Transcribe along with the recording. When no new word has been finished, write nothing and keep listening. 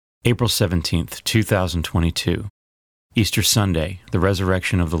April 17th, 2022. Easter Sunday, the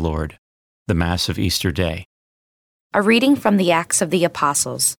Resurrection of the Lord, the Mass of Easter Day. A reading from the Acts of the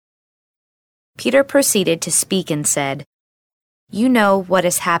Apostles. Peter proceeded to speak and said, "You know what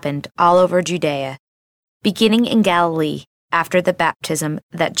has happened all over Judea, beginning in Galilee after the baptism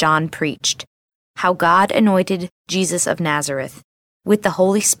that John preached, how God anointed Jesus of Nazareth with the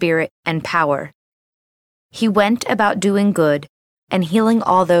Holy Spirit and power. He went about doing good and healing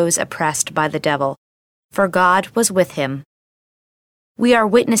all those oppressed by the devil, for God was with him. We are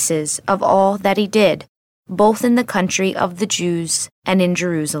witnesses of all that he did, both in the country of the Jews and in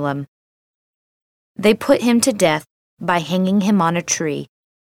Jerusalem. They put him to death by hanging him on a tree.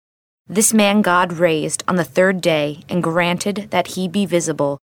 This man God raised on the third day and granted that he be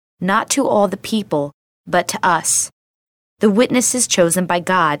visible, not to all the people, but to us, the witnesses chosen by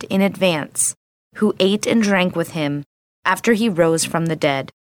God in advance, who ate and drank with him after he rose from the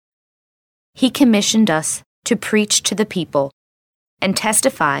dead. He commissioned us to preach to the people and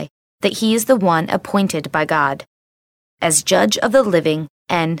testify that he is the one appointed by God as judge of the living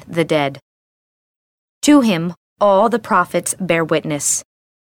and the dead. To him all the prophets bear witness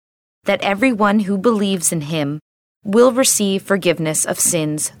that everyone who believes in him will receive forgiveness of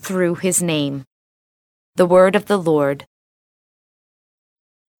sins through his name." The word of the Lord.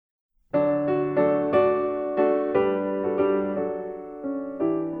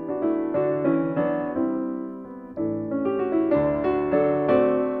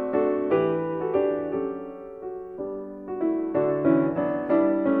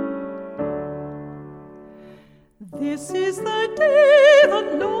 This is the day the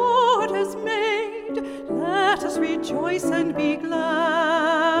Lord has made. Let us rejoice and be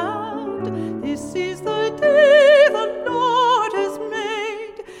glad. This is the day the Lord has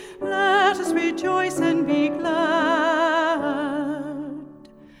made. Let us rejoice and be glad.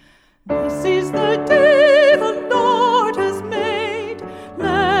 This is the day the Lord has made.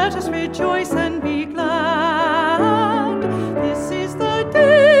 Let us rejoice and be glad. This is the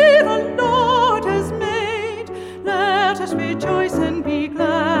day the Lord has made. Let us rejoice and be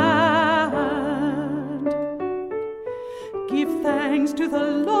glad. Give thanks to the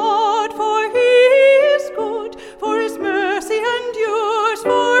Lord, for he is good, for his mercy endures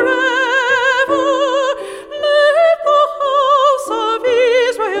forever. Let the house of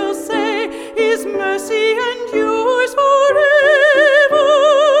Israel say, his mercy endures forever.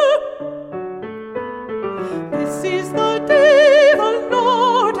 This is the day the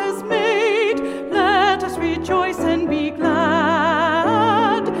Lord has made. Let us rejoice and be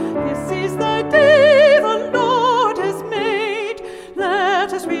glad. This is the day the Lord has made.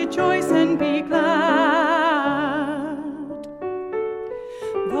 Let us rejoice and be glad.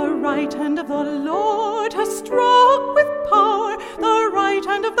 The right hand of the Lord has struck with power. The right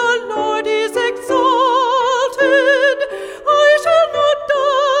hand of the Lord is exalted. I shall not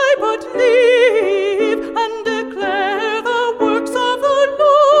die but live and declare the works of the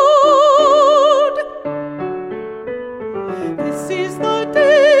Lord. This is the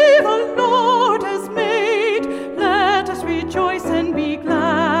day the Lord has made. Let us rejoice and be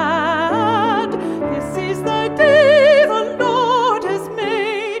glad. This is the day the Lord has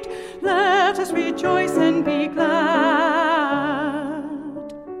made. Let us rejoice and be glad.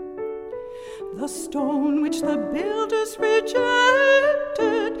 The stone which the builders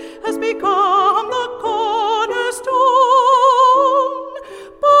rejected has become the cornerstone.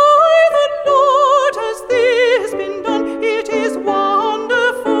 By the Lord has this been done. It is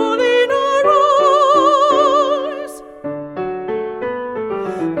wonderful in our eyes.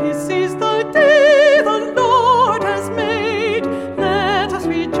 This is the day the Lord has made. Let us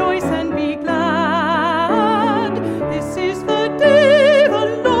rejoice and be glad. This is the day the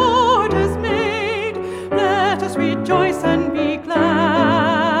Lord has made. Let us rejoice and be glad.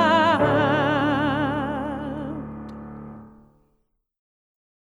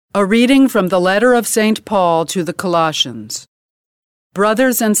 A reading from the letter of St. Paul to the Colossians.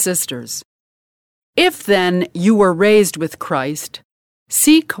 Brothers and sisters, if then you were raised with Christ,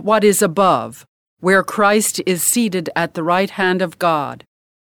 seek what is above, where Christ is seated at the right hand of God.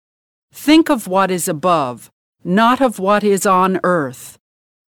 Think of what is above, not of what is on earth.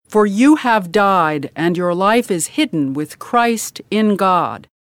 For you have died, and your life is hidden with Christ in God.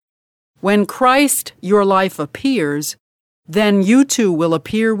 When Christ, your life, appears, then you too will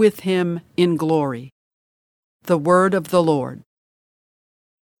appear with him in glory. The word of the Lord.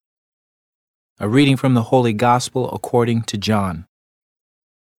 A reading from the Holy Gospel according to John.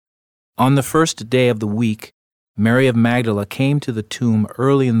 On the first day of the week, Mary of Magdala came to the tomb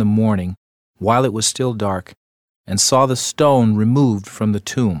early in the morning, while it was still dark, and saw the stone removed from the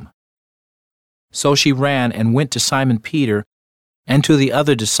tomb. So she ran and went to Simon Peter and to the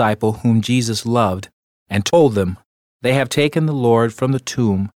other disciple whom Jesus loved, and told them, "They have taken the Lord from the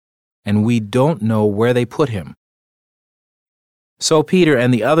tomb, and we don't know where they put him." So Peter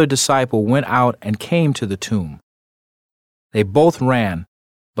and the other disciple went out and came to the tomb. They both ran,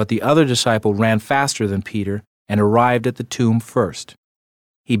 but the other disciple ran faster than Peter and arrived at the tomb first.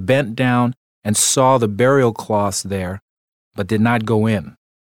 He bent down and saw the burial cloths there, but did not go in.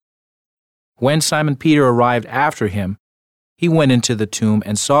 When Simon Peter arrived after him, he went into the tomb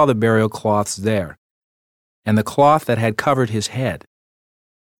and saw the burial cloths there, and the cloth that had covered his head,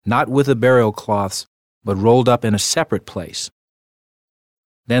 not with the burial cloths, but rolled up in a separate place.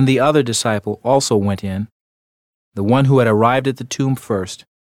 Then the other disciple also went in, the one who had arrived at the tomb first,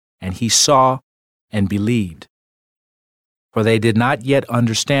 and he saw and believed. For they did not yet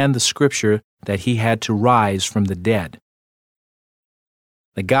understand the scripture that he had to rise from the dead.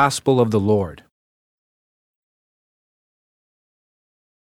 The Gospel of the Lord.